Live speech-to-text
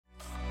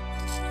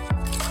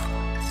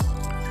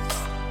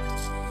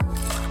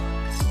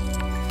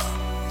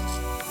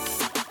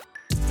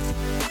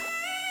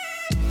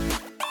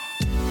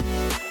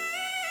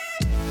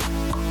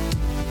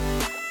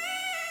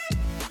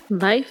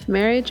Life,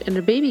 Marriage, and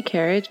a Baby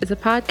Carriage is a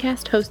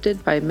podcast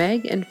hosted by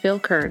Meg and Phil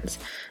Kearns,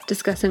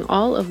 discussing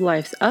all of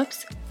life's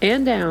ups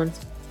and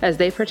downs as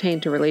they pertain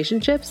to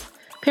relationships,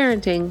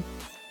 parenting,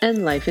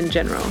 and life in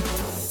general.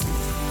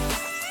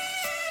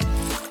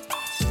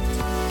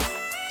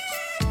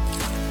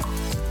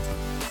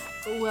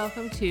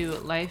 Welcome to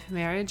Life,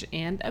 Marriage,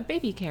 and a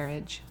Baby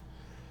Carriage.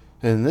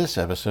 In this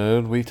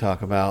episode, we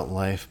talk about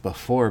life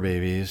before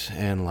babies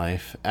and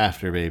life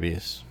after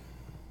babies.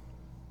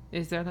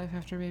 Is there life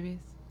after babies?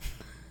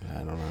 I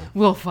don't know.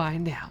 We'll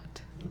find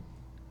out.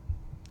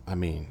 I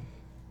mean,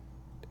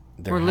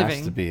 there We're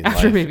has to be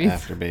after life babies.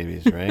 after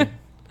babies, right?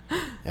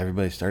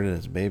 Everybody started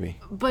as a baby.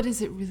 But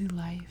is it really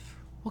life?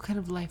 What kind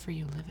of life are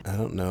you living? I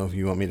don't know if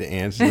you want me to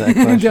answer that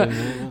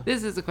question.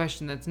 This is a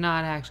question that's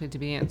not actually to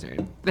be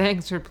answered.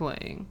 Thanks for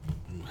playing.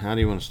 How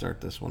do you want to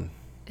start this one?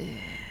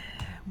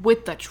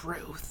 With the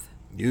truth.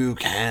 You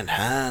can't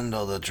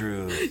handle the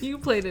truth. You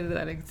played into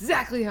that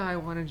exactly how I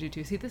wanted you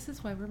to. See, this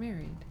is why we're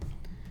married.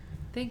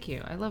 Thank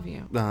you. I love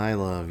you. I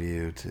love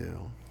you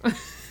too.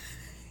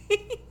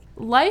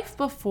 Life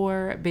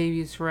before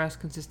babies for us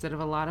consisted of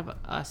a lot of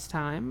us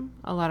time,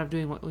 a lot of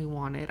doing what we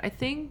wanted. I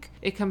think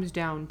it comes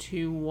down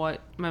to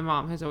what my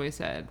mom has always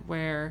said,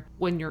 where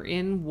when you're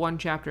in one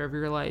chapter of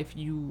your life,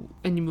 you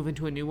move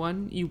into a new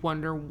one, you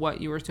wonder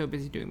what you were so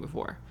busy doing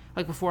before.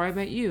 Like before I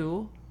met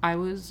you, I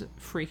was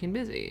freaking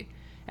busy.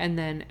 And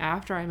then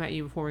after I met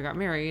you, before we got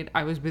married,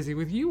 I was busy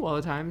with you all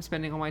the time,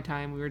 spending all my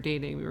time. We were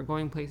dating, we were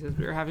going places,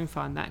 we were having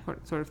fun, that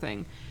sort of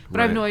thing. But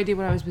I have no idea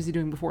what I was busy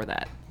doing before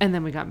that. And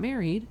then we got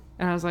married,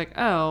 and I was like,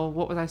 oh,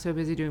 what was I so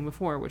busy doing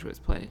before? Which was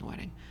planning a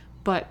wedding.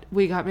 But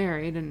we got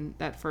married, and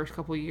that first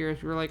couple of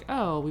years, we were like,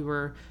 oh, we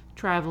were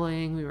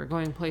traveling, we were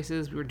going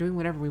places, we were doing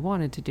whatever we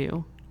wanted to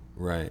do.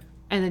 Right.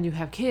 And then you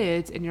have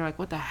kids, and you're like,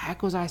 what the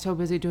heck was I so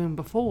busy doing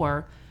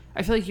before?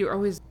 I feel like you're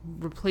always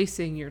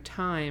replacing your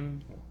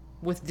time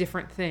with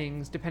different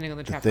things depending on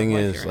the chapter. The thing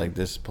of life is, you're in. like,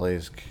 this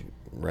plays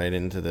right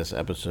into this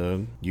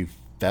episode. You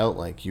felt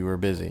like you were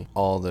busy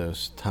all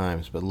those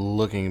times, but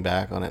looking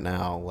back on it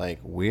now, like,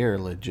 we're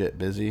legit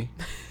busy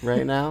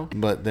right now.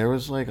 But there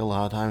was like a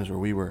lot of times where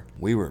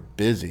we were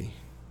busy,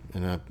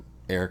 and I'm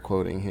air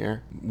quoting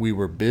here. We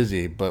were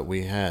busy, but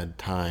we had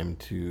time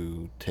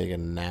to take a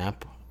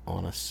nap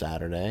on a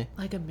Saturday.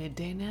 Like a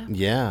midday nap?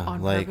 Yeah.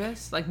 On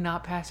purpose? Like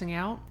not passing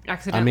out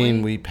accidentally? I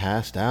mean, we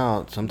passed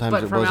out. Sometimes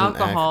but it from wasn't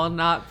alcohol,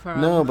 not from...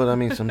 No, but I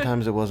mean,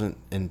 sometimes it wasn't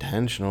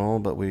intentional,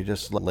 but we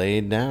just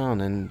laid down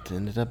and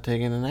ended up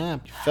taking a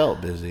nap. You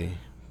felt busy,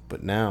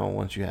 but now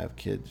once you have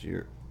kids,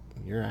 you're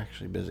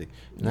actually busy.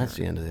 And that's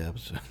the end of the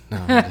episode. No,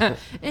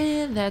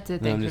 and that's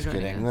it. Thanks I'm just for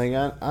joining kidding.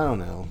 us. Like, I don't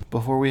know.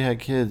 Before we had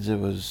kids,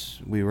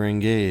 we were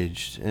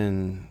engaged,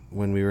 and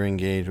when we were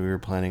engaged, we were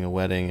planning a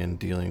wedding and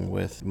dealing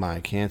with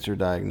my cancer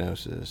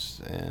diagnosis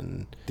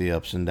and the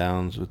ups and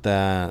downs with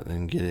that,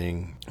 and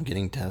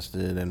getting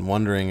tested and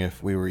wondering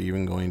if we were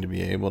even going to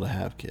be able to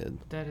have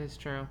kids. That is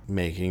true.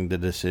 Making the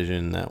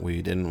decision that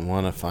we didn't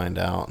want to find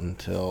out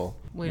until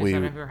we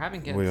decided if we were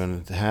having kids. We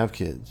wanted to have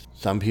kids.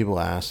 Some people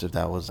asked if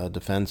that was a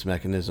defense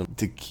mechanism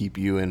to keep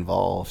you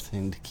involved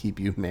and to keep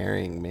you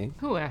marrying me.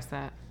 Who asked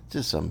that?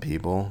 Just some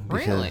people.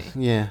 Really?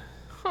 Yeah.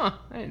 Huh,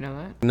 I didn't know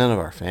that. None of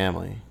our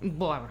family.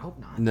 Well, I would hope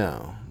not.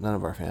 No, none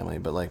of our family.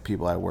 But like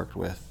people I worked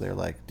with, they're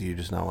like, do you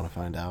just not want to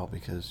find out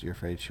because you're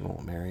afraid she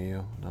won't marry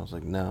you? And I was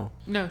like, no.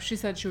 No, she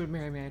said she would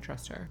marry me. I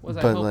trust her. I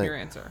hope like, your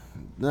answer?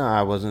 No,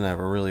 I wasn't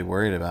ever really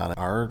worried about it.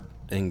 Our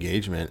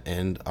engagement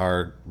and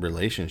our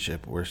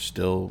relationship were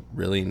still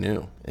really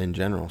new in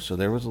general, so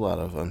there was a lot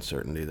of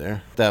uncertainty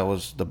there. That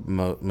was the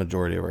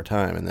majority of our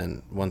time, and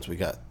then once we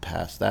got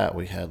past that,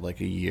 we had like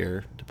a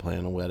year to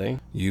plan a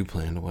wedding. You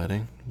planned a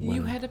wedding.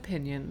 You had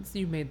opinions.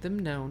 You made them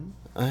known.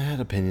 I had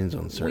opinions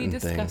on certain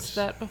things. We discussed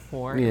that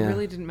before. Yeah. It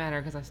really didn't matter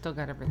because I still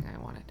got everything I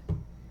wanted,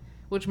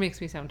 which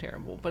makes me sound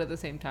terrible, but at the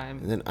same time,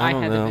 then, I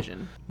don't had know. the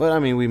vision. But I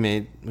mean, we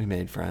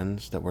made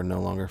friends that we're no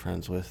longer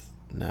friends with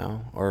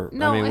now, or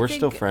No, I mean, we're think...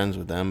 still friends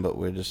with them, but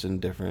we're just in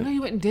different. No,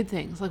 you went and did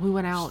things. Like we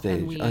went out stage.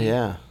 and we. Oh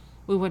yeah.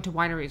 We went to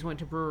wineries, went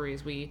to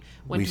breweries, we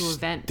went to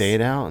events. We stayed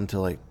out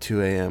until like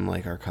 2 a.m.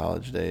 like our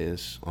college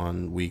days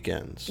on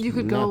weekends. You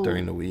could not go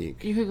during the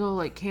week. You could go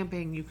like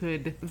camping. You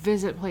could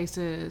visit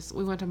places.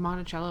 We went to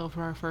Monticello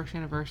for our first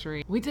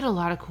anniversary. We did a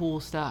lot of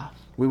cool stuff.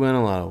 We went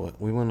a lot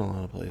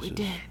of places. We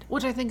did,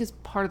 which I think is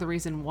part of the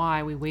reason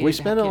why we waited. We to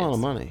spent have a lot kids.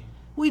 of money.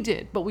 We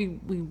did, but we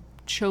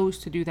chose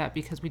to do that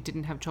because we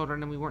didn't have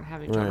children and we weren't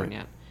having children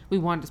yet. We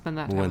wanted to spend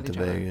that time with each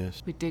other. We went to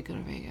Vegas. We did go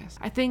to Vegas.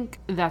 I think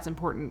that's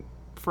important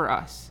for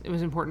us. It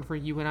was important for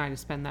you and I to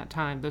spend that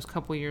time, those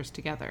couple years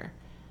together.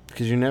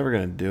 Because you're never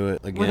going to do it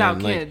again. Without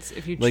kids,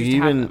 if you choose like to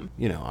even, have them.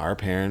 You know, our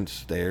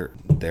parents, they're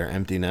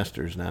empty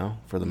nesters now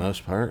for the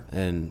most part,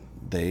 and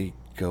they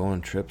go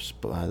on trips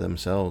by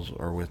themselves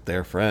or with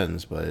their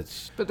friends, but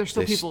they're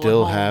still they people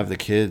still at home. have the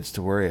kids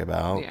to worry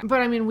about. Yeah.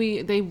 But I mean,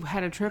 they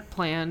had a trip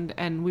planned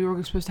and we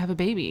were supposed to have a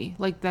baby.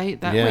 Like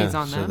that weighs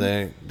on them.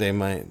 So they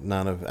might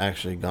not have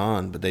actually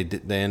gone, but they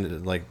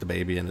ended like the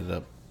baby ended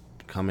up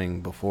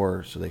coming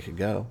before so they could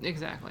go.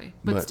 Exactly.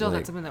 But still,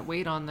 that's something that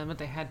weighed on them that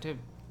they had to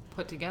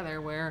put together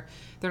where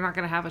they're not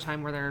going to have a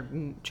time where they're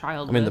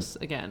childless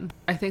again.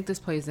 I think this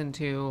plays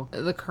into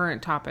the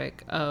current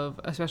topic of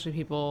especially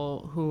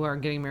people who are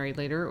getting married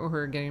later or who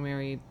are getting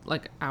married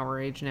like our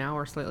age now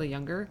or slightly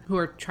younger, who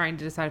are trying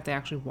to decide if they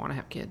actually want to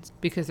have kids,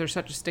 because there's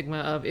such a stigma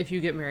of if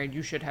you get married,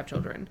 you should have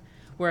children.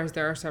 Whereas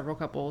there are several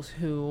couples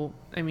who,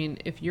 I mean,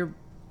 if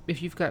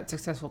you've got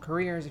successful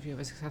careers, if you have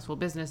a successful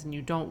business and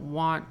you don't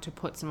want to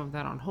put some of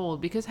that on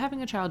hold, because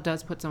having a child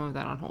does put some of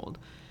that on hold.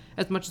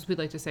 As much as we'd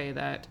like to say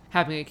that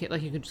having a kid,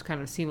 like you could just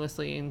kind of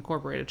seamlessly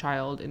incorporate a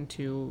child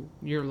into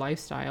your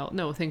lifestyle,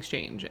 no, things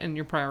change and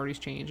your priorities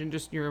change and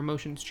just your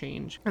emotions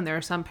change. And there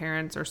are some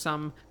parents or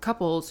some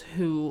couples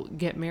who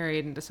get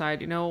married and decide,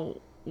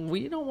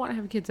 we don't want to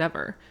have kids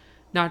ever.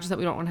 Not just that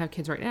we don't want to have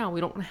kids right now,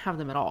 we don't want to have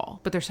them at all.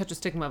 But there's such a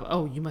stigma of,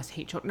 oh, you must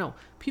hate children. No,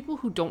 people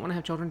who don't want to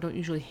have children don't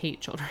usually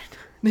hate children.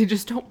 They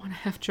just don't want to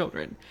have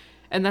children.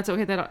 And that's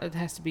okay. That it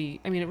has to be,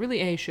 I mean, it really,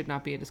 A, should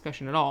not be a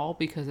discussion at all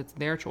because it's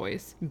their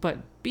choice. But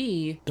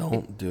B,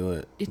 don't do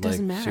it. It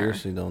doesn't matter.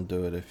 Seriously, don't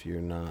do it if you're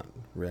not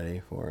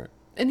ready for it.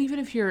 And even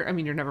if you're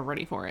never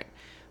ready for it.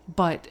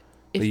 But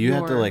if you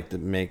have to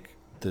make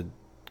the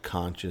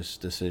conscious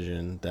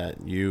decision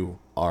that you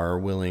are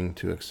willing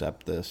to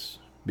accept this.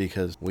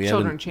 Because we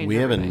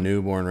have a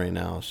newborn right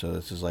now, so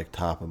this is like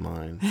top of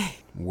mind.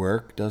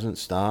 Work doesn't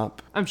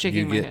stop. I'm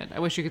shaking my head. I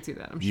wish you could see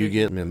that.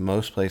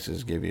 Most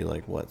places give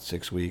you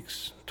 6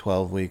 weeks,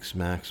 12 weeks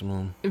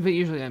maximum. But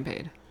usually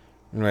unpaid.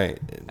 Right.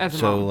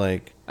 As a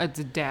mom. As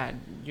a dad,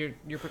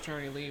 your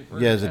paternity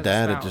leave. As a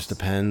dad, it just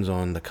depends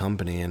on the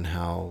company and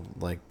how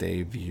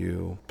they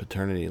view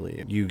paternity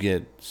leave. You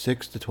get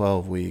 6 to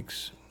 12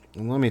 weeks.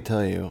 And let me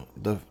tell you,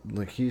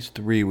 he's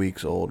 3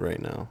 weeks old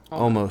right now.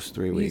 Almost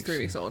 3 weeks. He's 3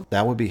 weeks old.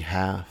 That would be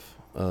half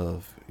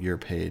of your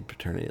paid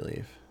paternity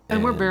leave.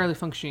 And we're barely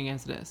functioning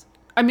as it is.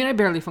 I mean, I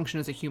barely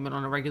function as a human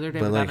on a regular day.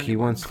 But he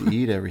wants to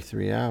eat every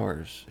 3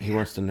 hours. He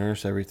wants to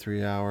nurse every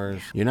 3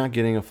 hours. You're not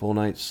getting a full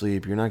night's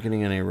sleep. You're not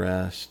getting any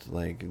rest.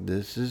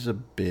 This is a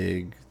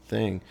big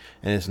thing.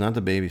 And it's not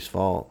the baby's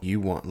fault.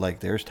 You want,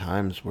 there's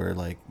times where,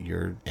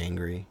 you're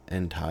angry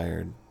and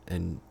tired.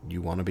 And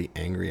you want to be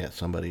angry at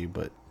somebody,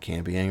 but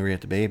can't be angry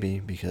at the baby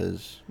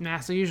because...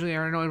 So usually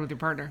you're annoyed with your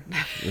partner.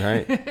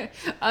 Right.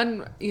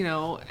 And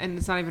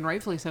it's not even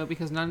rightfully so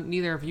because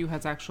neither of you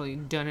has actually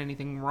done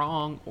anything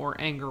wrong or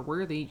anger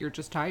worthy. You're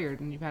just tired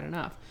and you've had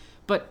enough.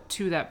 But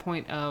to that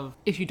point of,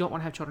 if you don't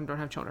want to have children, don't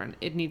have children.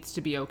 It needs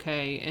to be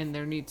okay, and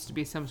there needs to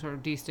be some sort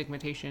of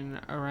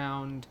destigmatization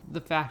around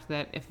the fact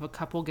that if a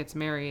couple gets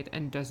married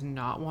and does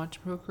not want to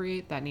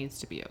procreate, that needs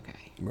to be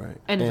okay. Right.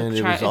 And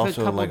if a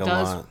couple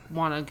does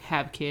want to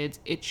have kids,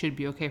 it should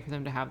be okay for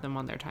them to have them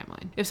on their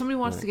timeline. If somebody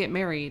wants to get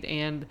married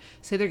and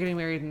say they're getting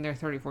married and they're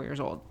 34 years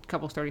old,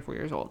 couple's 34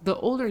 years old, the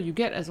older you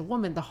get as a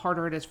woman, the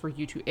harder it is for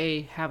you to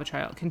A, have a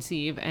child,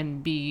 conceive,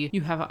 and B,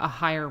 you have a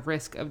higher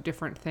risk of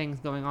different things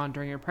going on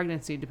during your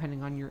pregnancy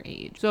depending on your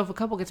age. So if a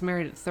couple gets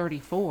married at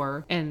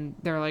 34 and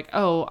they're like,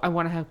 oh, I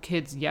want to have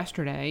kids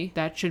yesterday,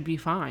 that should be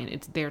fine.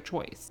 It's their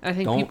choice. I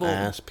think don't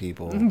ask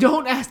people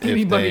if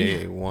anybody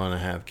they want to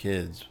have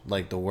kids.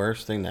 The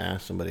worst thing to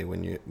ask somebody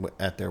when you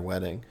at their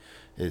wedding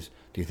is,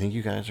 do you think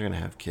you guys are going to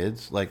have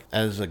kids?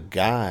 As a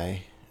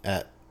guy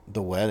at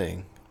the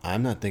wedding,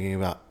 I'm not thinking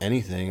about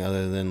anything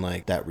other than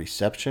that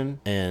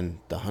reception and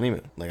the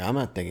honeymoon. I'm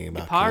not thinking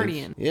about the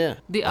partying. Kids. Yeah.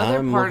 The other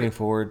I'm looking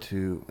forward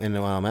to, and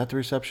while I'm at the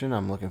reception,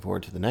 I'm looking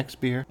forward to the next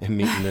beer and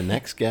meeting the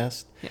next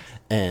guest. Yes.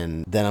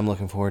 And then I'm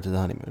looking forward to the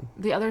honeymoon.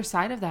 The other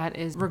side of that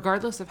is,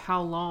 regardless of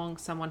how long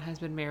someone has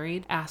been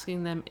married,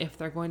 asking them if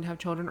they're going to have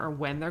children or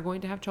when they're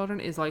going to have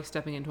children is like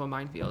stepping into a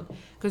minefield.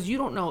 Because you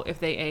don't know if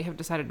they A, have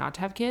decided not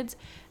to have kids,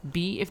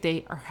 B, if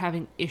they are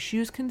having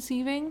issues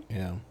conceiving.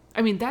 Yeah.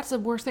 I mean, that's the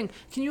worst thing.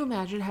 Can you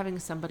imagine having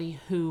somebody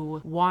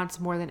who wants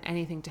more than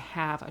anything to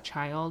have a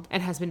child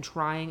and has been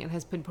trying and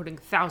has been putting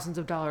thousands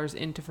of dollars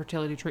into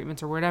fertility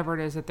treatments or whatever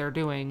it is that they're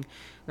doing?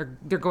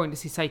 They're going to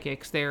see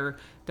psychics. They're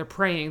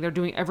praying. They're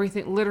doing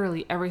everything,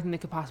 literally everything they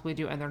could possibly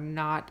do, and they're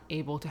not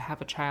able to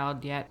have a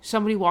child yet.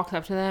 Somebody walks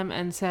up to them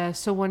and says,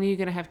 so when are you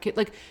going to have kids?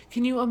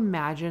 Can you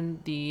imagine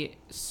the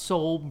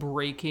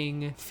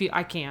soul-breaking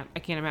I can't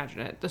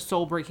imagine it. The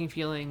soul-breaking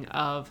feeling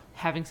of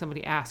having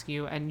somebody ask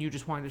you and you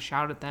just wanting to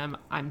shout at them,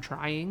 I'm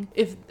trying.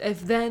 If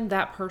then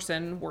that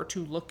person were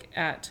to look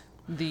at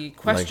the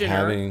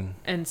questioner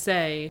and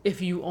say,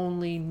 if you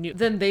only knew,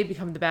 then they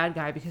become the bad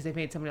guy because they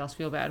made somebody else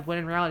feel bad, when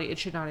in reality it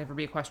should not ever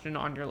be a question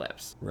on your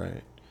lips.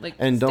 Right.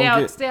 And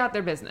stay out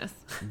their business.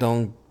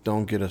 Don't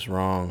get us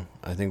wrong.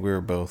 I think we were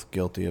both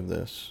guilty of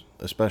this,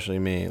 especially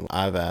me.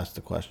 I've asked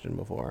the question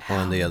before.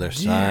 On the other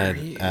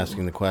side,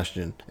 asking the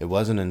question. It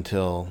wasn't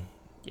until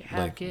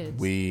kids.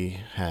 We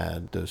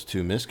had those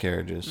 2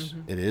 miscarriages.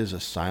 Mm-hmm. It is a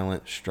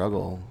silent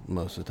struggle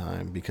most of the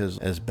time because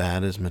as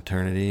bad as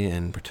maternity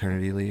and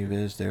paternity leave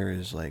is, there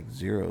is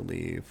 0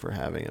 leave for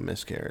having a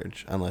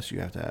miscarriage unless you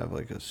have to have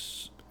a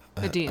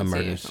DNC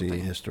emergency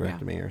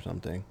hysterectomy or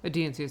something. A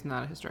DNC is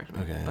not a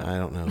hysterectomy. Okay, I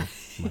don't know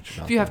much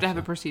about if you have to have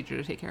a procedure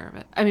to take care of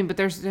it. I mean, but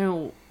there's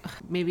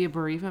maybe a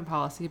bereavement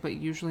policy, but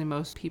usually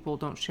most people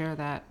don't share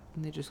that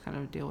and they just kind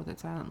of deal with it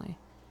silently.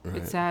 Right.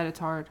 It's sad. It's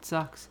hard. It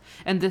sucks.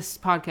 And this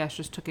podcast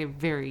just took a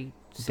very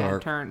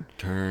sad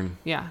turn.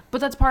 Yeah.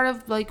 But that's part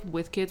of like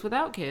with kids,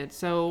 without kids.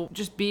 So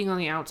just being on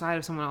the outside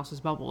of someone else's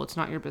bubble, it's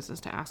not your business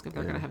to ask if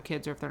they're going to have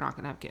kids or if they're not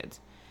going to have kids.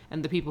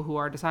 And the people who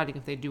are deciding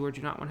if they do or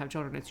do not want to have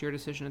children, it's your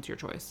decision, it's your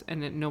choice.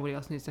 And nobody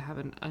else needs to have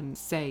a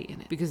say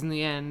in it. Because in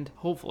the end,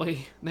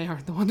 hopefully, they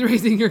aren't the ones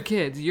raising your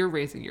kids. You're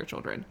raising your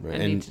children.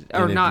 Right.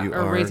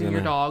 Or raising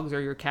your dogs or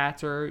your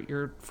cats or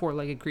your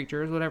four-legged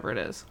creatures, whatever it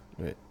is.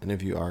 Right. And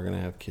if you are going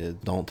to have kids,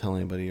 don't tell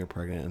anybody you're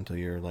pregnant until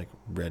you're, like,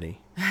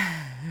 ready.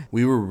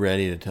 We were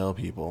ready to tell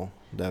people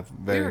that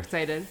very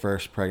excited.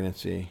 First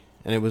pregnancy.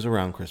 And it was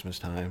around Christmas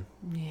time.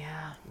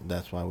 Yeah.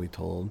 That's why we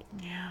told.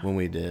 Yeah. When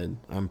we did.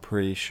 I'm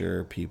pretty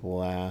sure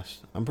people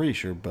asked. I'm pretty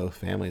sure both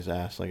families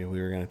asked, like, if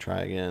we were going to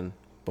try again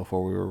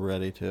before we were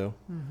ready to.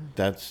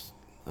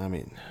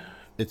 Mm-hmm.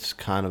 It's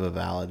kind of a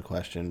valid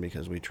question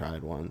because we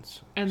tried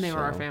once. And they were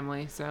our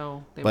family,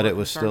 so they But it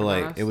was still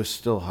like, it was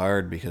still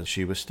hard because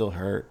she was still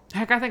hurt.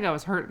 Heck, I think I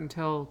was hurt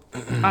until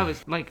I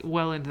was like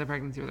well into the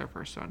pregnancy with our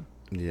first son.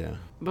 Yeah.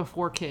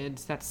 Before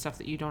kids, that's stuff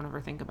that you don't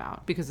ever think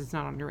about because it's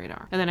not on your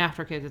radar. And then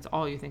after kids, it's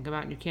all you think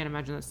about, and you can't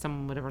imagine that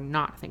someone would ever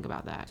not think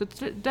about that. So it's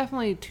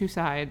definitely two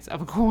sides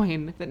of a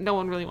coin that no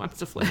one really wants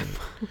to flip.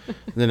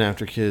 Then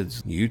after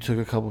kids, you took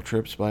a couple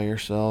trips by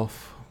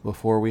yourself.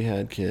 Before we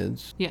had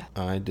kids, yeah,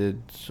 I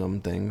did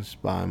some things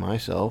by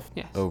myself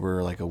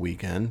over like a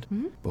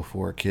weekend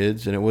before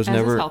kids, and it was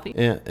never healthy.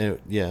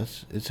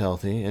 Yes, it's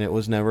healthy, and it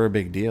was never a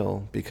big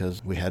deal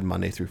because we had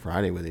Monday through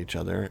Friday with each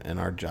other, and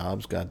our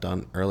jobs got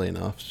done early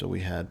enough, so we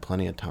had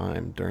plenty of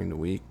time during the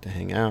week to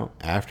hang out.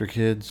 After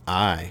kids,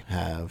 I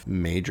have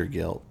major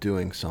guilt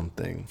doing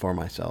something for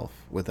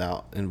myself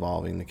without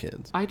involving the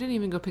kids. I didn't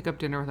even go pick up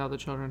dinner without the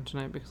children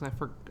tonight because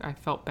I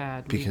felt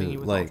bad leaving you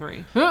with like, all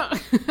three,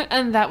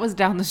 and that was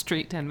down the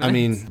street 10 minutes. I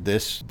mean,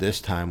 this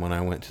time when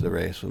I went to the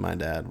race with my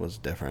dad was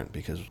different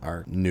because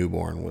our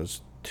newborn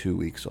was 2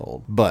 weeks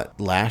old. But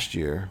last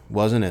year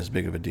wasn't as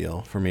big of a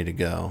deal for me to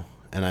go.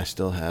 And I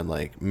still had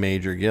like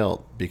major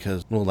guilt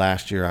because, well,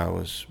 last year I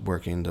was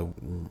working the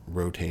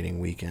rotating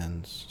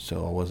weekends.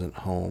 So I wasn't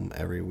home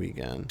every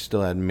weekend.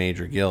 Still had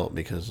major guilt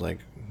because like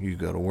you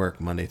go to work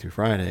Monday through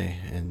Friday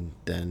and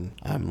then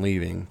I'm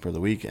leaving for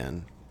the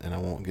weekend. And I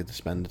won't get to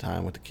spend the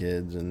time with the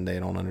kids, and they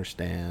don't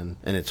understand.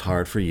 And it's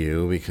hard for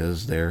you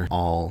because they're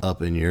all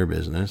up in your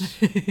business.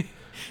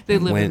 They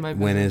live in my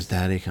business. When is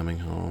Daddy coming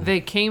home?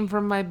 They came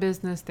from my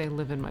business. They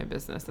live in my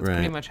business. That's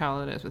pretty much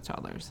how it is with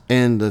toddlers.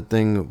 And the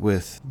thing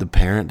with the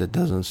parent that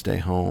doesn't stay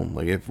home,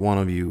 like if one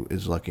of you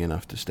is lucky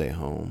enough to stay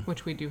home.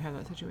 Which we do have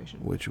that situation.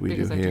 Which we do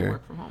here. Because I do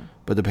work from home.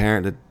 But the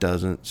parent that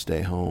doesn't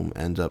stay home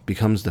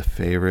becomes the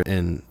favorite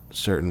in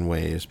certain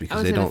ways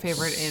because they don't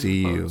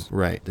see you.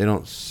 Right. They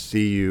don't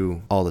see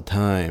you all the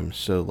time.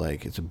 So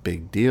like it's a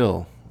big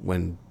deal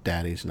when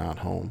Daddy's not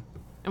home.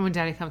 And when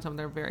Daddy comes home,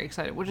 they're very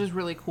excited, which is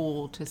really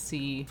cool to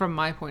see from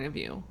my point of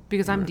view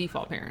because I'm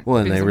default parent. Well,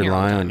 and they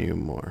rely on you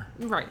more.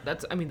 Right.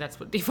 That's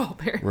what default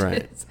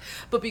parent is.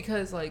 But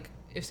because like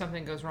if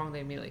something goes wrong, they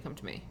immediately come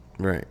to me.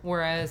 Right.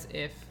 Whereas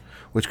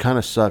which kind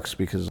of sucks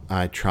because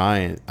I'm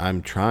trying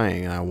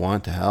and I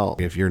want to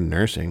help. If you're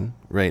nursing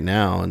right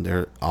now and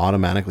they're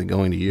automatically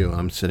going to you,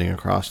 I'm sitting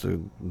across the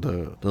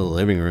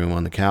living room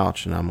on the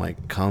couch and I'm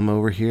like, come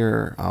over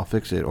here, I'll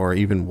fix it. Or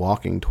even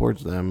walking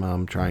towards them,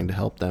 I'm trying to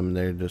help them.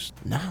 They're just,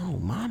 no,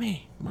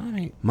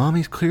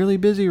 mommy's clearly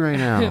busy right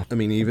now. I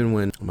mean, even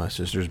when my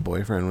sister's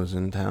boyfriend was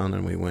in town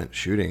and we went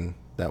shooting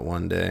that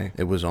one day,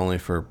 it was only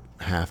for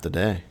half the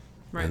day.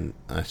 Right. And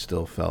I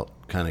still felt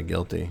kind of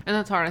guilty. And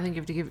that's hard. I think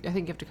you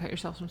have to cut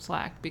yourself some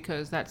slack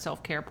because that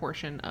self-care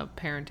portion of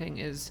parenting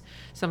is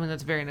something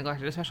that's very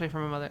neglected, especially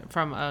from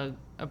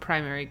a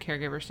primary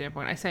caregiver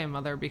standpoint. I say a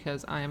mother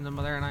because I am the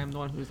mother and I am the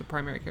one who's the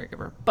primary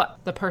caregiver. But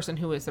the person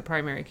who is the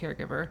primary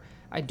caregiver,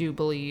 I do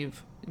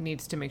believe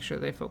needs to make sure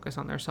they focus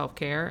on their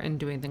self-care and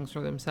doing things for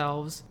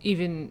themselves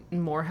even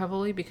more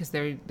heavily because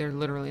they're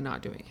literally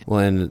not doing it. Well,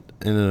 and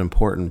an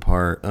important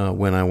part,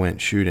 when I went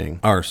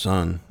shooting, our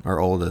son, our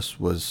oldest,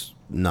 was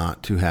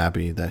not too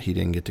happy that he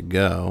didn't get to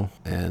go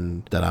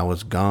and that I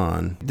was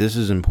gone. This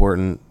is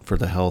important for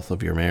the health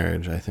of your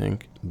marriage, I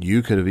think.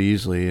 You could have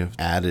easily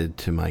added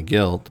to my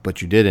guilt,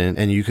 but you didn't,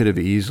 and you could have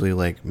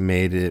easily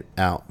made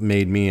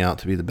me out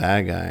to be the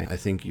bad guy. I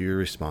think your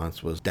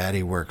response was,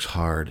 Daddy works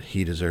hard.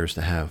 He deserves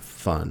to have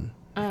fun.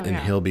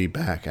 He'll be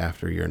back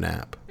after your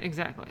nap.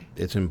 Exactly.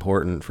 It's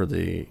important for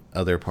the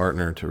other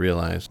partner to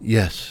realize,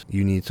 yes,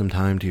 you need some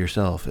time to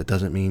yourself. It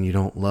doesn't mean you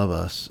don't love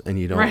us and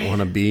you don't want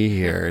to be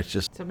here. It's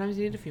just sometimes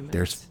you need a few minutes.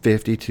 There's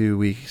 52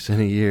 weekends in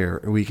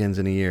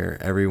a year.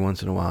 Every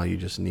once in a while, you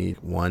just need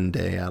one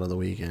day out of the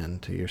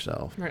weekend to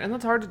yourself. Right, and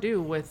that's hard to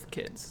do with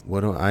kids.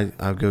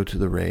 I go to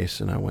the race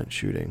and I went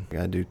shooting.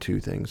 I do 2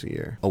 things a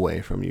year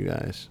away from you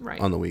guys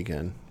on the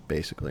weekend,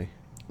 basically.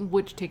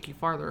 which take you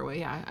farther away.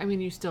 Yeah, I mean,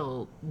 you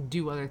still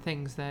do other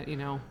things that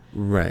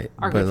Right.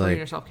 are But good for like,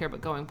 your self-care,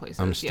 but going places.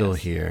 I'm still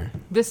yes. here.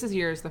 This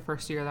year is the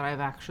first year that I've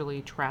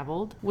actually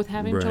traveled with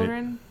having Right.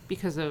 children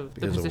because of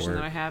the Because of position that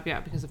work. I have. Yeah,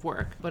 because of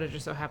work. But it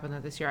just so happened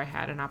that this year I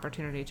had an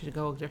opportunity to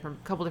go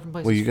couple different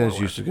places. Well, you guys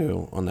for used work. to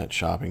go on that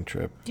shopping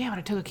trip. Yeah, but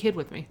I took a kid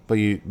with me. But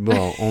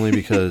only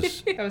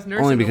because I was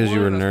nursing only because the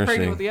you one were and I was pregnant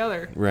nursing. with the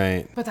other.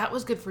 Right. But that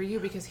was good for you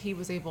because he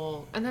was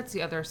able, and that's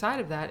the other side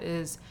of that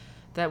is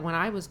that when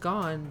I was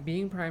gone,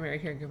 being primary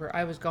caregiver,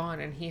 I was gone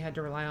and he had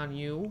to rely on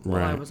you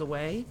while I Right. was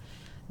away.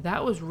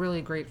 That was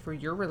really great for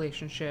your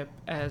relationship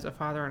as a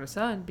father and a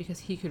son because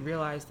he could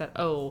realize that,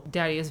 oh,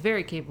 daddy is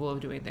very capable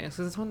of doing things.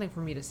 Because it's one thing for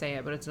me to say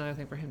it, but it's another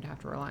thing for him to have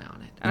to rely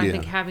on it. And Yeah. I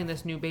think having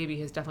this new baby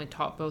has definitely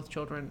taught both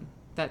children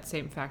that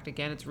same fact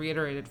again. It's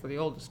reiterated for the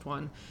oldest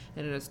one,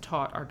 and it has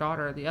taught our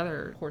daughter the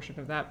other portion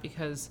of that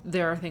because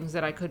there are things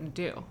that I couldn't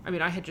do. I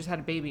mean, I had just had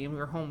a baby and we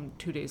were home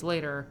 2 days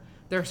later.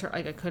 There are certain,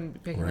 like I couldn't be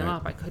picking them Right.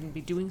 up. I couldn't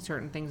be doing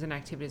certain things and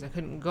activities. I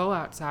couldn't go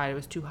outside. It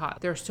was too hot.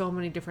 There are so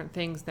many different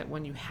things that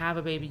when you have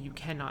a baby, you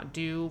cannot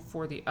do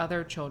for the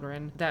other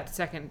children. That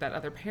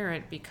other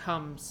parent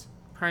becomes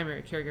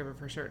primary caregiver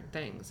for certain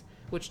things,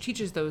 which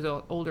teaches those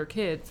older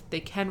kids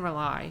they can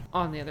rely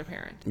on the other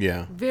parent.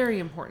 Yeah. Very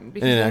important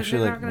because And it they're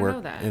actually not going to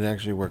know that. It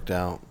actually worked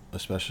out,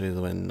 especially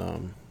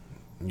when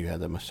you had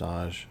the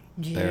massage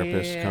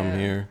therapist come Yeah.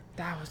 here.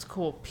 That was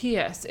cool.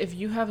 P.S. If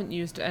you haven't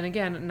used, and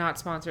again, not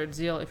sponsored,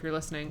 Zeal, if you're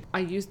listening, I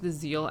used the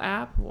Zeal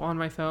app on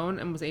my phone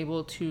and was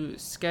able to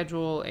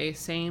schedule a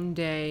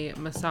same-day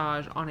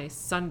massage on a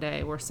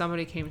Sunday where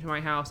somebody came to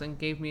my house and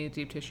gave me a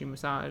deep tissue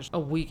massage a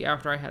week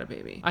after I had a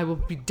baby. I will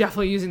be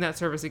definitely using that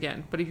service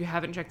again, but if you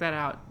haven't checked that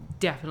out,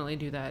 definitely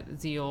do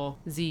that. Zeal,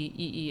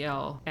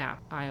 Zeel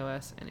app,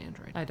 iOS and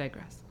Android. I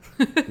digress.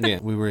 Yeah,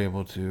 we were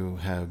able to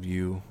have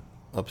you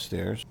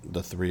upstairs,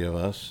 the three of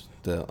us,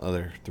 the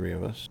other three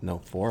of us. No,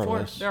 four of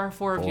us. There are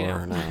four of you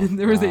now. now.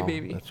 There was a Wow,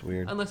 baby. That's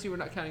weird. Unless you were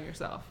not counting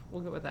yourself.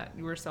 We'll go with that.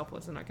 You were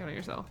selfless and not counting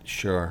yourself.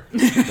 Sure.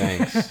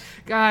 Thanks.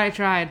 God, I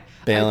tried.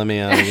 Bailing me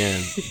out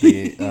again.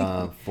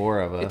 The four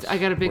of us. I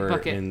got a big were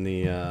bucket. In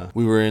the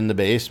we were in the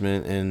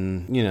basement,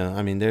 and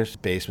I mean, there's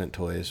basement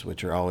toys,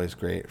 which are always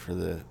great for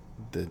the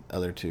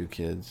other two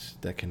kids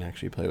that can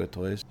actually play with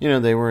toys.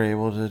 They were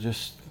able to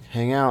just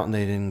hang out, and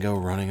they didn't go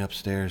running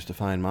upstairs to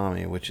find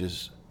mommy, which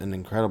is an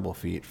incredible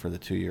feat for the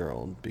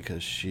 2-year-old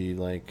because she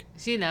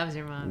She loves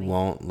her mommy.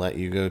 won't let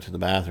you go to the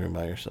bathroom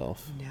by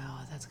yourself. No,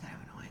 that's kind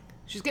of annoying.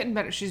 She's getting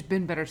better. She's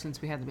been better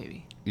since we had the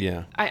baby.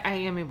 Yeah. I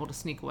am able to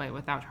sneak away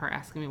without her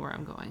asking me where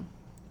I'm going.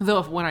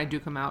 Though when I do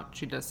come out,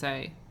 she does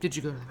say, "Did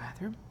you go to the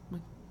bathroom?" I'm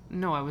like,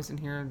 no, I was in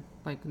here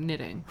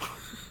knitting.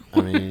 I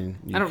mean,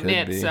 you I don't could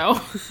knit, be.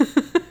 so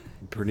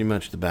Pretty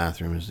much the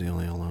bathroom is the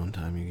only alone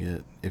time you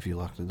get if you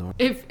lock the door.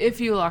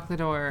 if you lock the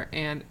door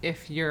and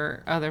if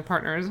your other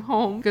partner is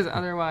home, because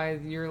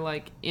otherwise you're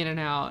in and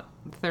out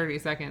 30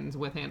 seconds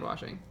with hand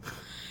washing.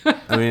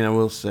 I mean, I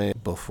will say,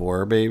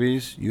 before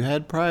babies, you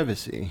had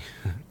privacy.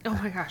 Oh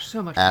my gosh,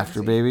 so much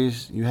After privacy.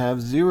 babies, you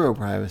have zero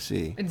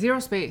privacy. And zero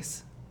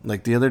space.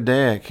 Like the other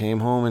day, I came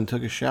home and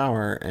took a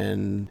shower,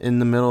 and in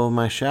the middle of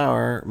my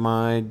shower,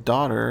 my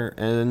daughter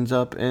ends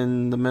up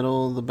in the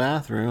middle of the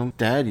bathroom.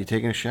 Dad, you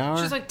taking a shower?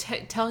 She's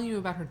telling you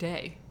about her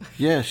day.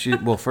 Yeah,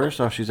 well, first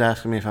off, she's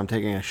asking me if I'm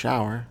taking a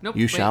shower. Nope,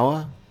 You wait.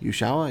 shower? You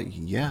shower?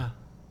 Yeah.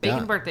 Bacon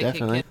Yeah, birthday cake,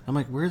 definitely. kid. I'm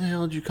like, where the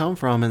hell did you come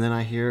from? And then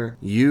I hear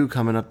you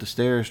coming up the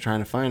stairs trying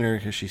to find her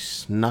because she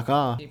snuck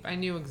off. I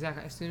knew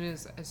exactly. As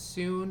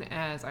soon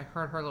as I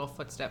heard her little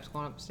footsteps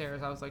going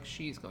upstairs, I was like,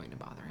 she's going to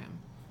bother him.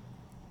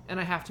 And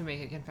I have to make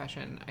a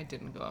confession. I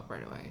didn't go up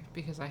right away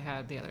because I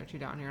had the other two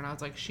down here. And I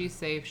was like, she's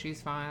safe.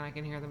 She's fine. I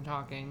can hear them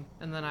talking.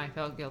 And then I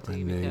felt guilty I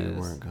knew because you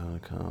weren't gonna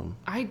come.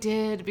 I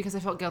did because I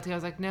felt guilty. I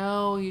was like,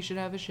 no, he should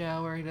have a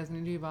shower. He doesn't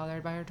need to be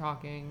bothered by her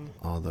talking.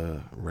 All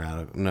the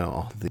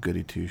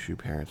goody two-shoe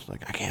parents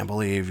like, I can't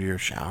believe you're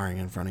showering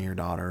in front of your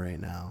daughter right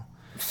now.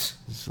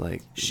 It's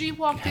like, She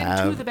walked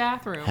into the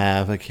bathroom.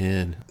 Have a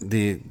kid.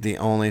 The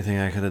only thing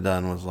I could have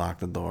done was lock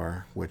the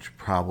door, which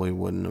probably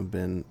wouldn't have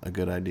been a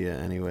good idea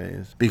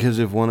anyways. Because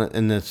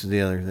and that's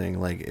the other thing,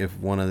 if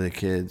one of the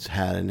kids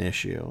had an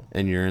issue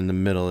and you're in the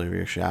middle of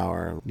your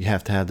shower, you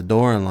have to have the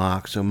door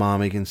unlocked so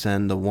mommy can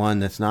send the one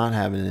that's not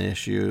having an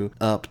issue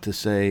up to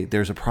say,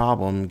 there's a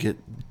problem, get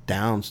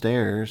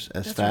downstairs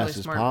as That's a fast really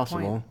as smart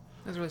possible. point.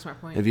 That's a really smart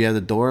point. If you have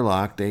the door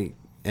locked,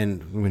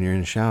 and when you're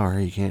in the shower,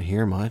 you can't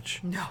hear much.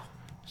 No.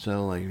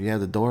 So, if you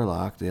have the door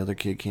locked, the other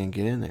kid can't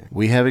get in there.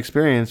 We have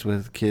experience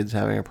with kids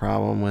having a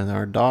problem when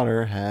our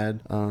daughter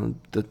had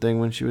the thing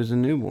when she was a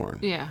newborn.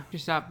 Yeah, she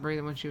stopped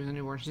breathing when she was a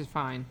newborn. She's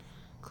fine,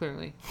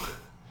 clearly.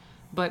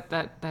 But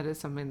that is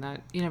something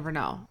that you never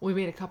know. We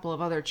made a couple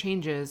of other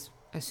changes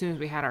as soon as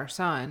we had our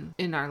son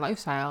in our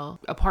lifestyle,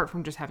 apart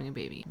from just having a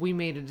baby. We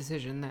made a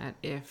decision that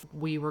if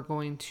we were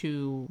going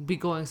to be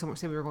going somewhere,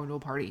 say we were going to a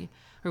party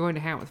or going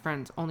to hang out with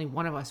friends, only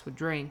one of us would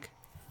drink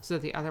so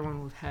that the other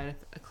one would have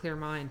a clear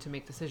mind to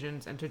make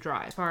decisions and to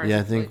drive. As far as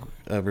I think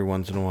every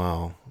once in a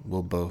while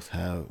we'll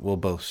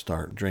both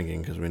start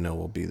drinking because we know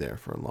we'll be there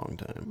for a long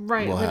time.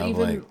 Right, We'll but have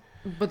even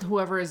But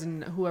whoever is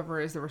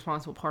the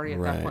responsible party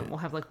at that point will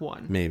have like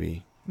one.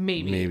 Maybe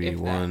Maybe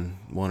one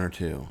or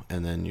two,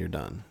 and then you're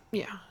done.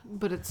 Yeah,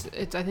 but it's.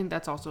 I think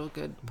that's also a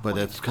good point. But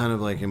that's kind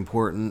of like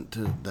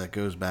important that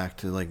goes back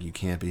to like you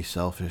can't be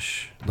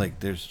selfish.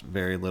 Like there's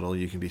very little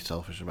you can be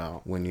selfish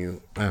about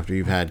after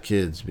you've had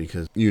kids,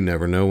 because you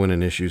never know when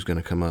an issue is going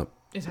to come up.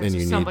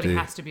 And somebody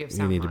has to be of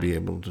sound mind. You need to be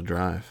able to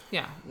drive.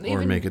 Yeah.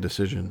 Or make a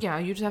decision. Yeah,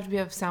 you just have to be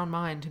of sound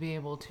mind to be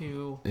able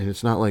to... And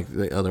it's not like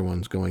the other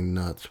one's going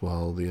nuts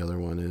while the other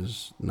one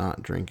is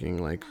not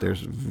drinking. Like,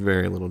 there's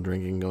very little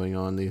drinking going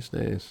on these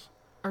days.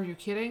 Are you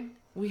kidding?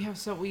 We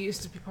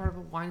used to be part of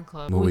a wine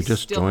club. Well, we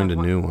just joined a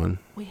new one.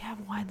 We have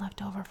wine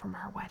left over from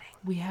our wedding.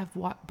 We have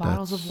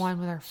bottles of wine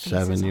with our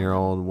faces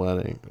 7-year-old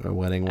wedding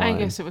wine. I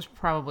guess it was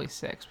probably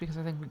 6 because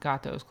I think we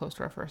got those close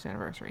to our first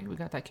anniversary. We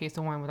got that case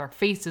of wine with our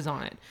faces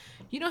on it.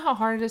 You know how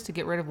hard it is to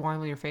get rid of wine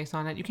with your face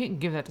on it? You can't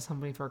give that to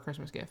somebody for a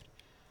Christmas gift.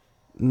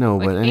 No,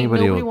 but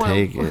anybody will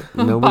take it.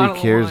 Nobody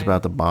cares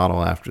about the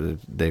bottle after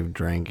they've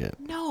drank it.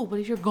 No, but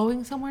if you're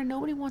going somewhere,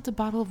 nobody wants a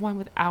bottle of wine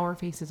with our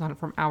faces on it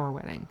from our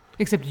wedding.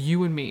 Except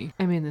you and me.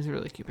 I mean, this is a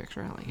really cute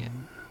picture. I like it.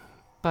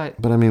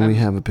 But I mean, we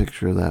have a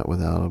picture of that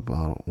without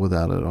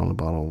it on a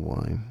bottle of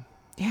wine.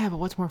 Yeah, but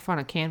what's more fun,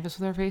 a canvas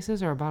with our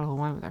faces or a bottle of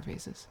wine with our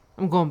faces?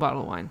 I'm going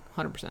bottle of wine,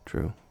 100%.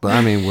 True. But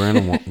I mean, we're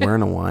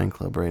in a wine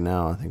club right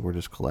now. I think we're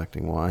just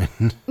collecting wine.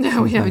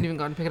 No, we haven't even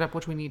gone to pick it up,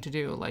 which we need to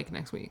do like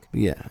next week.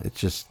 Yeah,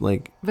 it's just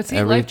like But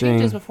see, life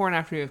changes before and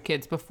after you have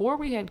kids. Before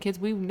we had kids,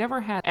 we've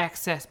never had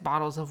excess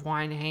bottles of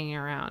wine hanging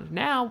around.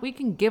 Now we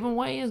can give them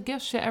away as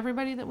gifts to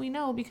everybody that we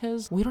know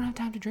because we don't have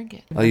time to drink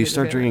it. Oh, you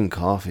start drinking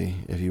coffee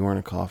if you weren't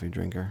a coffee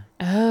drinker.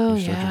 Oh,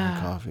 you start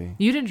drinking coffee.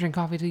 You didn't drink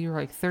coffee till you were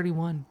like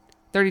 31.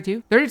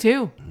 32?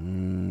 32.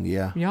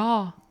 Yeah.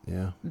 Yeah.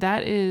 Yeah.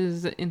 That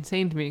is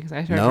insane to me because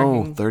I started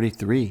drinking... No,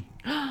 33.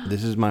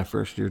 This is my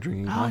first year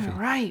drinking coffee. Oh, you're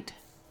right.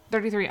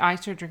 33. I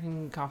started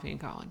drinking coffee in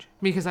college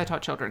because I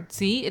taught children.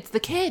 See, it's the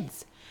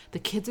kids. The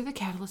kids are the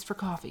catalyst for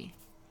coffee.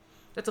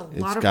 That's a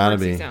lot of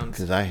mercy sounds.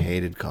 Because I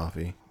hated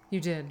coffee. You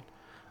did.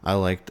 I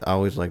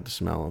always liked the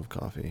smell of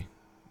coffee.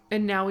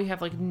 And now we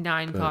have like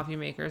 9 coffee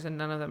makers and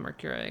none of them are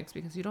Keurigs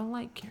because you don't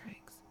like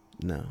Keurigs.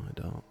 No, I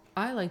don't.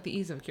 I like the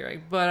ease of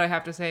Keurig, but I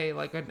have to say,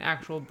 like, an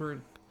actual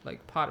brewed,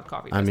 like, pot of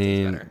coffee tastes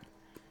better.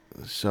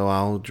 So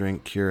I'll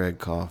drink Keurig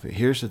coffee.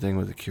 Here's the thing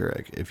with the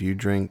Keurig. If you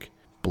drink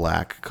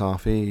black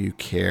coffee, you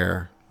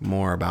care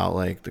more about,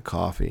 like, the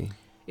coffee.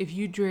 If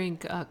you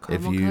drink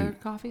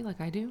caramel-colored coffee, like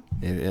I do?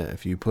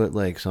 If you put,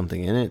 like,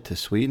 something in it to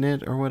sweeten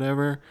it or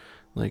whatever,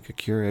 like, a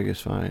Keurig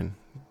is fine.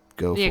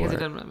 Go for it. Yeah, because it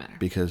doesn't really matter.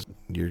 Because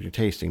you're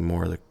tasting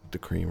more of the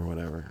cream or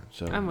whatever.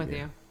 So I'm with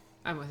you.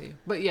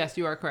 But, yes,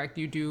 you are correct.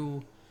 You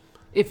do...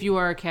 If you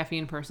are a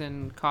caffeine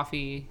person,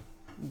 coffee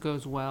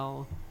goes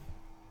well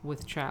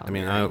with chow. I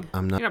mean,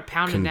 I'm not. You're not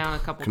pounding down a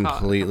couple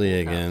completely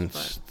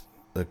against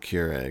the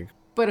Keurig.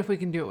 But if we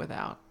can do it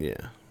without, yeah,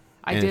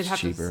 I did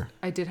have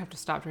to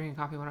stop drinking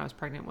coffee when I was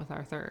pregnant with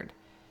our third.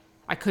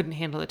 I couldn't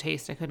handle the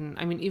taste. I couldn't.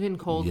 I mean, even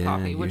cold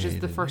coffee, which is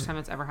the first time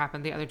it's ever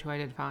happened. The other 2 I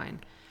did fine.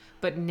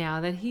 But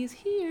now that he's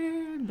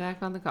here, I'm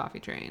back on the coffee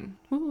train.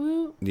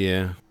 Woo-woo.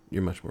 Yeah,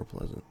 you're much more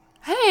pleasant.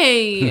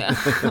 Hey,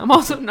 I'm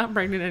also not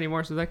pregnant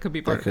anymore, so that could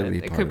be part of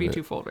it. It could be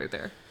twofold right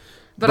there.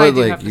 But I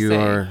do like have to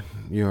say,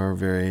 you are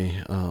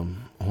very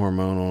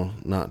hormonal.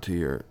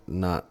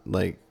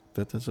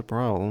 That's a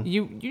problem.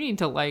 You need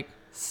to like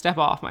step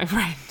off, my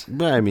friend.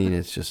 But I mean,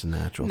 it's just a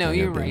natural. No, thing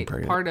you're of being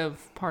right.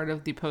 Pregnant. Part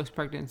of the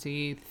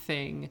post-pregnancy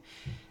thing,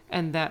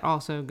 and that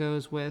also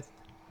goes with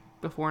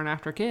before and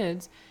after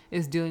kids,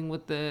 is dealing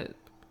with the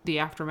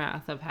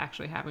aftermath of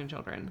actually having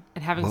children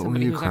and having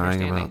somebody who's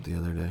understanding. What were you crying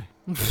about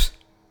the other day?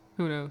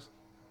 Who knows?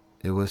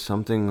 It was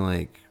something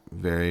like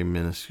very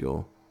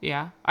minuscule.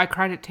 Yeah, I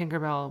cried at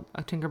Tinkerbell.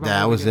 A Tinkerbell.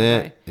 That was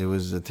it. It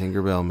was a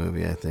Tinkerbell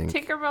movie, I think.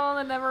 Tinkerbell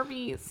and the Never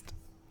Beast.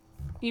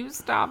 You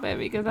stop it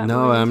because that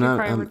no, movie I'm makes not. me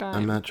cry every time.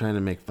 I'm not trying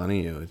to make fun of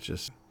you. It's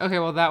just okay.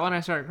 Well, that one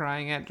I started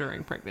crying at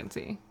during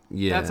pregnancy.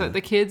 Yeah, that's what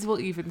the kids will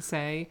even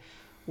say.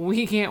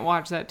 We can't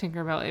watch that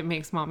Tinkerbell. It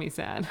makes mommy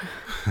sad.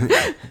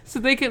 So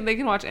they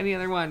can watch any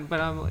other one,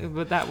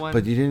 but that one.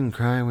 But you didn't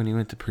cry when you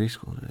went to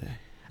preschool today.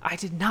 I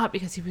did not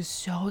because he was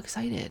so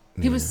excited.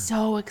 He was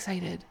so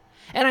excited.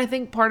 And I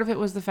think part of it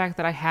was the fact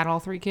that I had all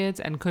 3 kids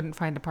and couldn't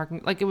find a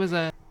parking... Like, it was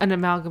an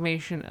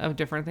amalgamation of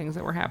different things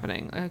that were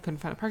happening. I couldn't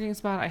find a parking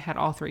spot. I had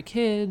all 3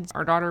 kids.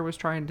 Our daughter was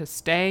trying to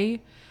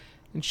stay,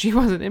 and she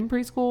wasn't in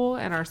preschool.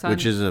 And our son...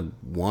 Which is a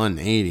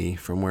 180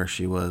 from where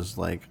she was,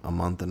 like, a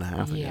month and a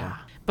half ago. Yeah.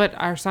 But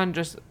our son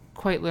just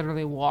quite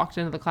literally walked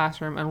into the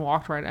classroom and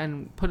walked right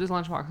and put his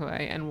lunchbox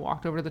away and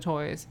walked over to the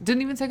toys.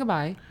 Didn't even say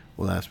goodbye.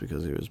 Well, that's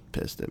because he was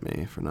pissed at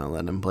me for not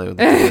letting him play with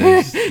the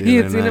toys. He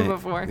had seen it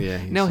before. Yeah,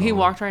 he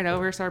walked right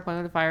over, started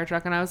playing with the fire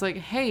truck, and I was like,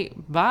 hey,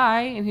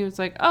 bye. And he was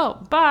like,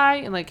 oh,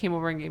 bye. And like came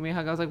over and gave me a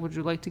hug. I was like, would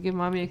you like to give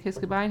mommy a kiss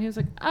goodbye? And he was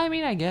like, I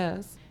mean, I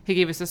guess. He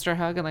gave his sister a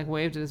hug and like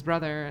waved at his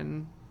brother,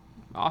 and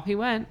off he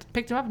went.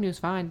 Picked him up and he was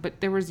fine, but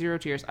there were 0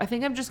 tears. I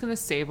think I'm just going to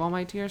save all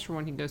my tears for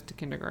when he goes to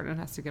kindergarten and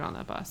has to get on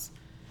that bus.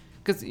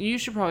 Because you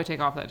should probably take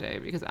off that day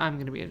because I'm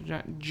going to be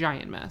a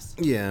giant mess.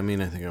 Yeah, I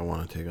mean, I think I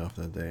want to take off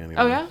that day anyway.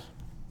 Oh, yeah?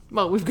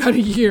 Well, we've got a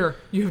year.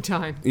 You have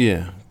time.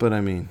 Yeah, but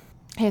I mean...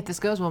 Hey, if this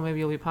goes well, maybe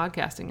you'll be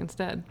podcasting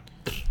instead.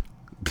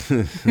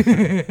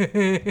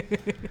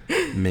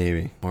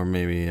 Maybe. Or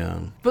maybe...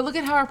 But look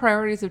at how our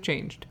priorities have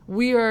changed.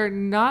 We are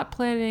not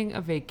planning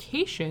a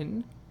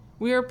vacation.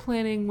 We are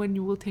planning when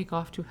you will take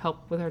off to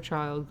help with our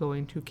child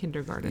going to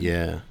kindergarten.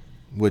 Yeah.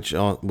 Which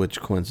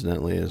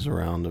coincidentally is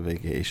around a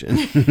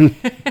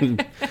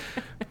vacation.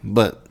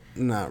 But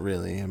not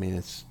really. I mean,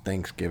 it's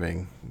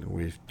Thanksgiving.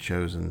 We've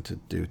chosen to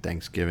do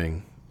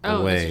Thanksgiving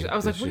away. I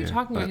was like, what are you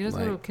talking about? He doesn't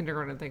like, go to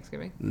kindergarten on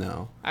Thanksgiving.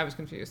 No. I was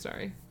confused,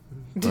 sorry.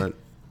 But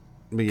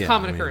yeah.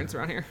 Common occurrence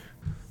around here.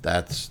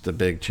 That's the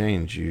big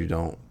change. You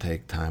don't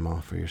take time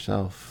off for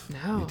yourself.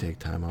 No. You take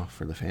time off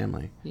for the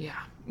family. Yeah.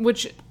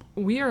 Which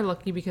we are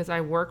lucky because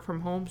I work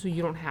from home, so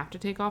you don't have to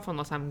take off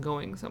unless I'm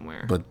going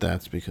somewhere. But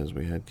that's because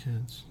we had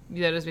kids.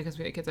 Yeah, that is because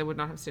we had kids. I would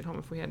not have stayed home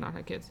if we had not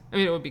had kids. I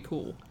mean, it would be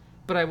cool.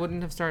 But I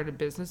wouldn't have started a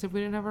business if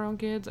we didn't have our own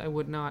kids. I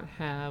would not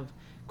have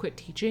quit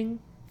teaching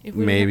if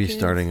we Maybe didn't have kids.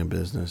 starting a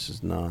business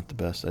is not the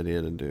best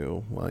idea to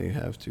do while you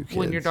have 2 kids.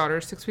 When your daughter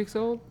is 6 weeks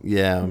old?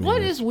 Yeah. I mean,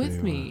 what is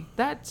with me?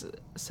 That's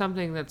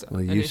something that's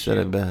Well, an you said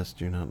issue. it best.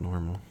 You're not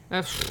normal.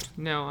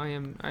 No,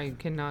 I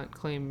cannot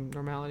claim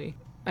normality.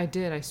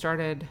 I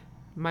started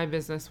my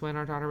business when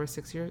our daughter was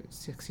 6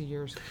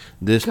 years.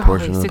 This Golly,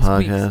 portion of the 6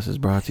 podcast weeks. is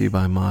brought to you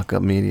by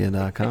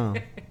mockupmedia.com.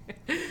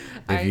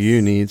 If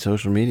you need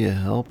social media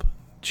help,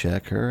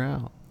 check her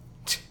out.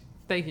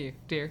 Thank you,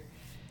 dear.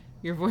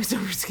 Your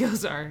voiceover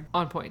skills are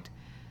on point.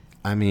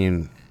 I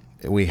mean,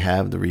 we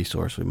have the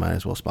resource. We might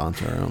as well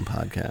sponsor our own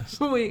podcast.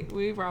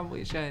 We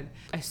probably should.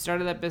 I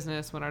started that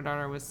business when our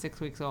daughter was 6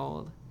 weeks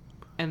old.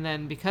 And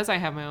then because I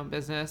have my own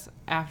business,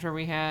 after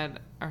we had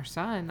our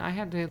son, I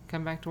had to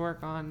come back to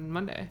work on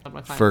Monday.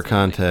 For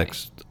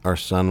context, our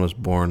son was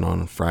born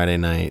on Friday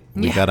night.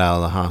 We Yeah. got out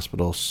of the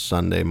hospital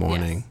Sunday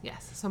morning.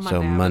 Yes. So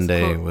Monday,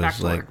 Monday back was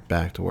to like work.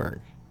 back to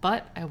work.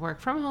 But I work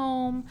from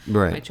home.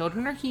 Right. My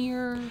children are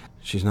here.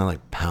 She's not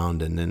like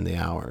pounding in the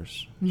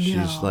hours. She's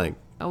No. like,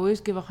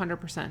 Always give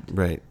 100%.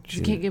 right.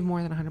 You can't give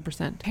more than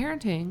 100%.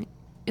 Parenting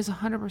is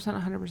 100%,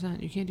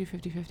 100%. You can't do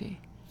 50-50.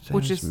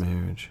 Which is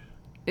marriage.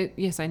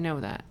 Yes, I know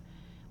that.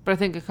 But I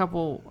think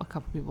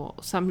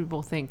some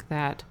people think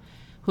that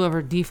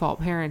whoever default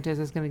parent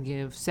is going to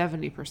give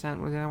 70%,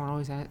 where the other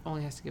one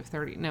only has to give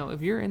 30%. No,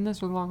 if you're in this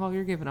for the long haul,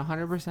 you're giving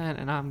 100%,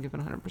 and I'm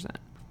giving 100%.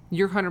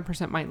 Your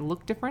 100% might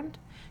look different.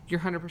 Your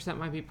 100%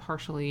 might be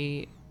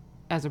partially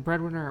as a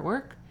breadwinner at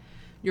work.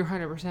 Your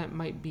 100%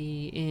 might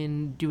be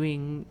in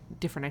doing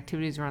different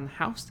activities around the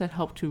house that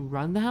help to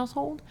run the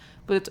household,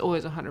 but it's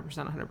always 100%,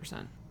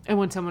 100%. And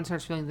when someone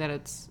starts feeling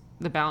that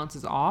the balance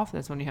is off,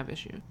 that's when you have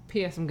issue.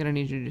 P.S. I'm going to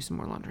need you to do some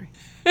more laundry.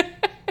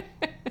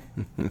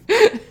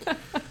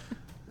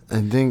 I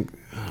think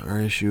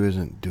our issue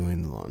isn't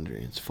doing the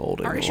laundry. It's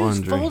folding Our the issue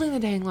laundry. is folding the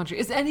dang laundry.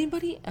 Is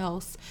anybody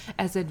else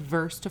as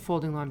adverse to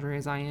folding laundry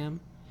as I am?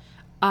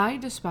 I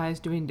despise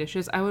doing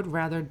dishes. I would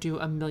rather do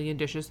a million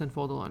dishes than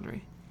fold the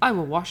laundry. I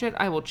will wash it.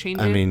 I will change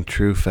it. I mean,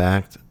 true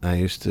fact, I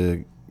used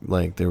to,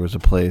 there was a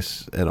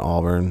place at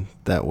Auburn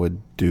that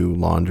would do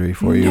laundry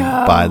for you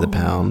by the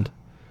pound.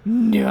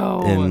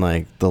 No. In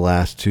the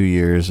last 2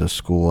 years of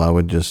school, I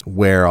would just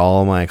wear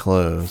all my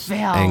clothes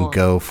Val. and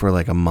go for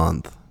a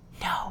month.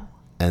 No.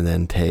 And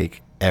then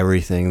take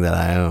everything that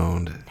I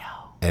owned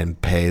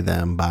and pay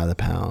them by the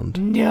pound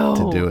to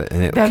do it.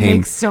 And that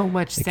makes so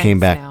much sense. It came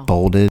back now.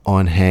 folded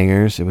on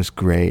hangers. It was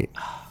great.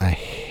 I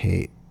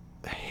hate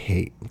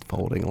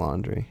folding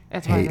laundry.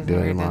 That's why it hate doesn't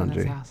ever doing get done in this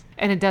laundry. house.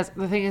 And it does.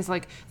 The thing is,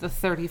 the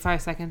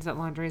 35 seconds that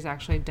laundry is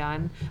actually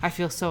done, I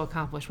feel so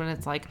accomplished when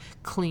it's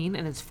clean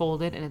and it's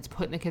folded and it's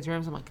put in the kids'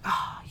 rooms. I'm like,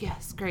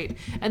 yes, great.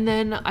 And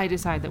then I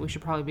decide that we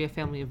should probably be a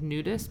family of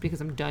nudists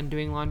because I'm done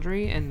doing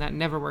laundry, and that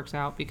never works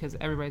out because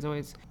everybody's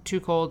always too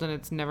cold, and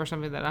it's never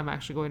something that I'm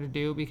actually going to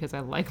do because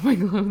I like my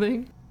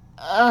clothing.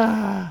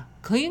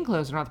 Clean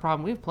clothes are not the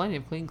problem. We have plenty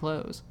of clean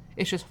clothes.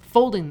 It's just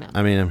folding them.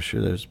 I mean, I'm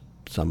sure there's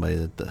somebody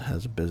that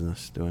has a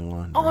business doing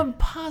laundry. Oh, I'm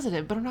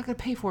positive, but I'm not going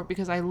to pay for it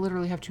because I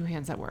literally have 2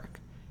 hands at work.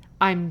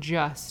 I'm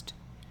just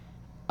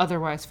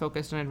otherwise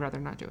focused, and I'd rather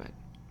not do it.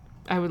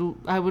 I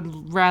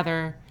would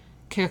rather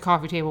kick a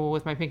coffee table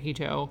with my pinky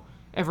toe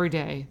every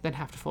day than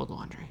have to fold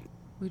laundry.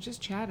 We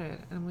just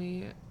chatted, and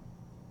we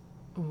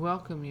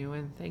welcome you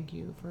and thank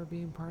you for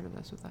being part of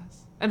this with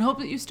us. And hope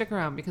that you stick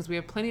around because we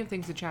have plenty of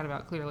things to chat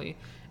about, clearly,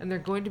 and they're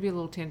going to be a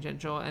little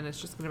tangential, and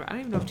it's just going to be, I don't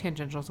even know if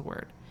tangential is a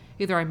word.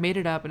 Either I made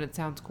it up and it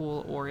sounds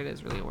cool, or it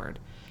is really a word.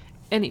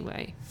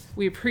 Anyway,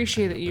 we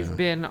appreciate that you've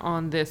been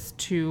on this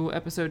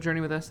 2-episode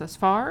journey with us thus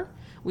far.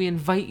 We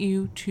invite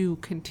you to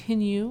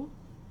continue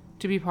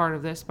to be part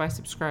of this by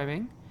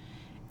subscribing.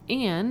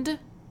 And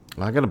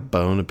I got a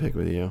bone to pick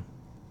with you.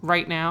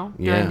 right now,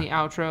 Yeah. during the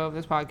outro of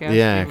this podcast.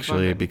 Yeah,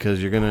 actually,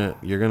 because you're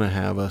gonna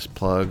have us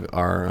plug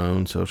our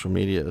own social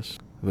medias,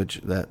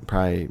 which that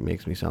probably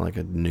makes me sound like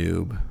a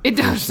noob. It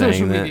for does, saying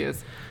social that.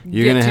 medias.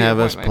 You're Get gonna to your have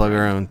us point, my plug our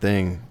friend. own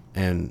thing,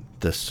 and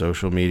the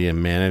social media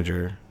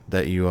manager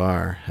that you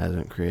are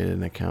hasn't created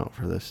an account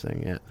for this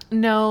thing yet.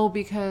 No,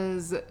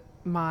 because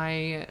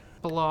my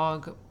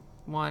blog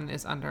one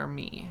is under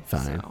me.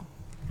 Fine. So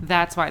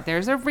that's why.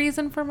 There's a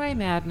reason for my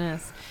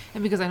madness.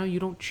 And because I know you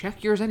don't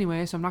check yours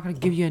anyway, so I'm not going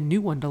to give you a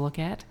new one to look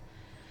at.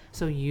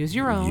 So use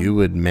your own. You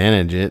would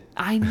manage it.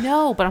 I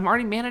know, but I'm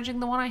already managing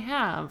the one I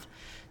have.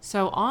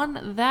 So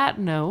on that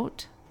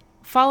note,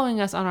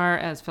 following us on our,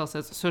 as Phil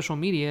says, social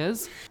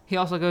medias. He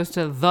also goes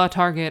to the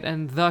Target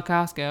and the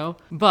Costco.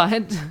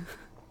 But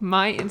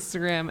my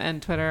Instagram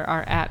and Twitter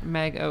are at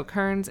Meg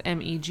O'Kerns,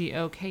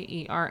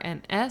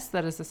 MEGOKERNS.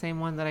 That is the same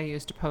one that I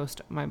use to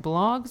post my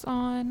blogs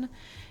on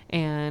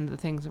and the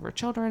things for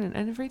children and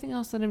everything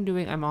else that I'm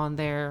doing. I'm on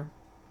there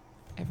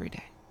every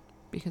day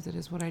because it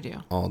is what I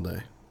do. All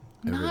day.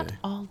 Not day.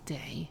 all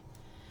day,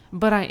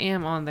 but I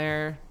am on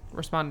there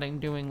responding,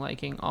 doing,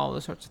 liking, all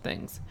those sorts of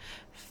things.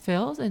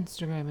 Phil's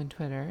Instagram and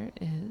Twitter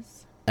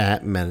is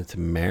at Medit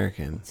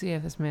American. Let's see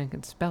if this man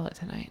can spell it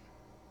tonight.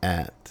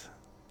 At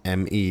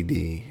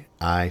MEDITERR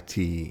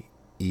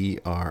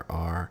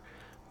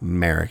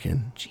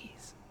American.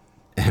 Jeez.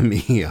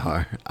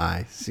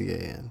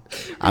 MERICAN.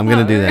 I'm going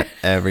to do that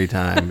every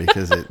time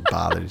because it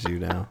bothers you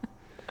now.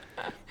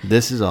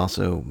 This is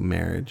also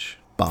marriage.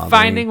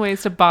 Finding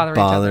ways to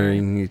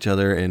bothering each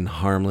other in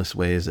harmless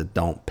ways that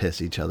don't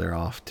piss each other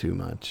off too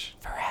much.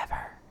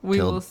 Forever.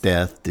 Till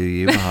death do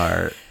you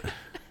part.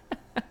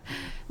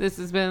 This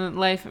has been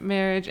Life,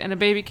 Marriage, and a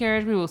Baby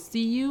Carriage. We will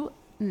see you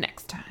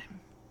next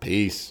time.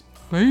 Peace.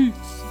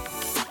 Peace.